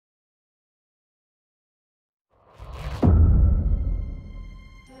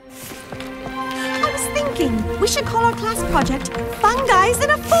We should call our class project Fun Guys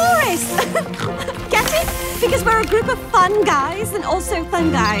in a Forest. Get it? Because we're a group of fun guys and also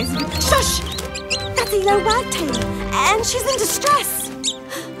fun guys. Shush! That's Elo Wagtail, and she's in distress.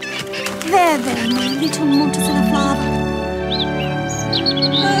 There, my little Montezilla flower.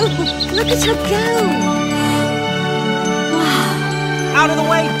 Oh, look at her go. Wow. Out of the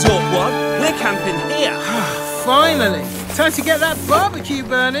way, Talk One. We're camping here. Finally. Time to get that barbecue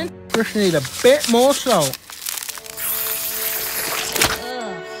burning. Just need a bit more salt.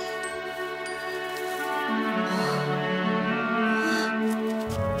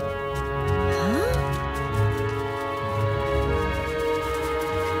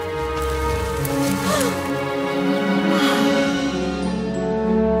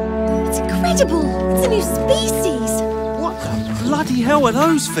 It's a new species. What the bloody hell are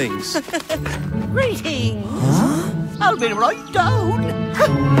those things? Greetings. Huh? I'll be right down.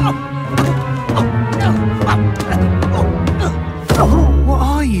 What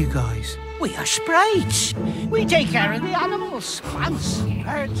are you guys? We are Sprites. We take care of the animals. Plants,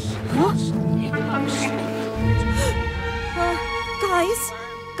 birds,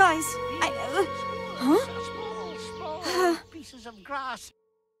 guys, huh? Small pieces of grass.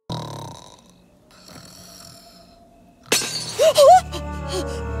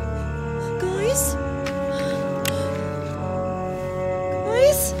 Guys?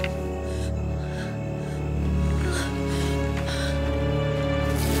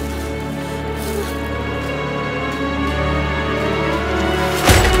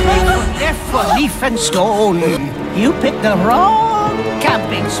 F for leaf and stone. You picked the wrong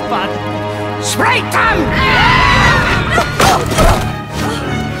camping spot. Sprite them!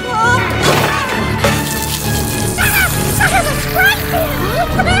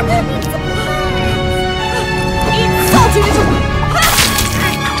 Salty little...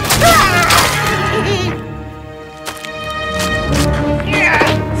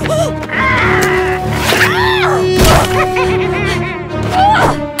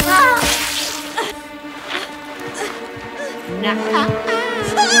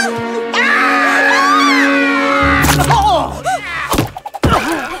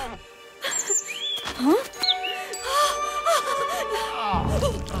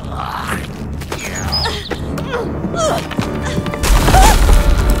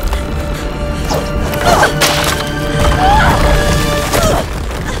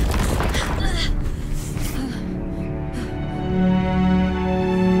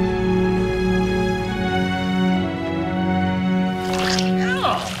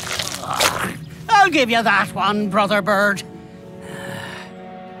 I'll give you that one, Brother Bird.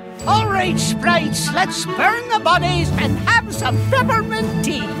 All right, Sprites, let's burn the bodies and have some peppermint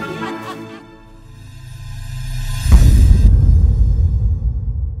tea.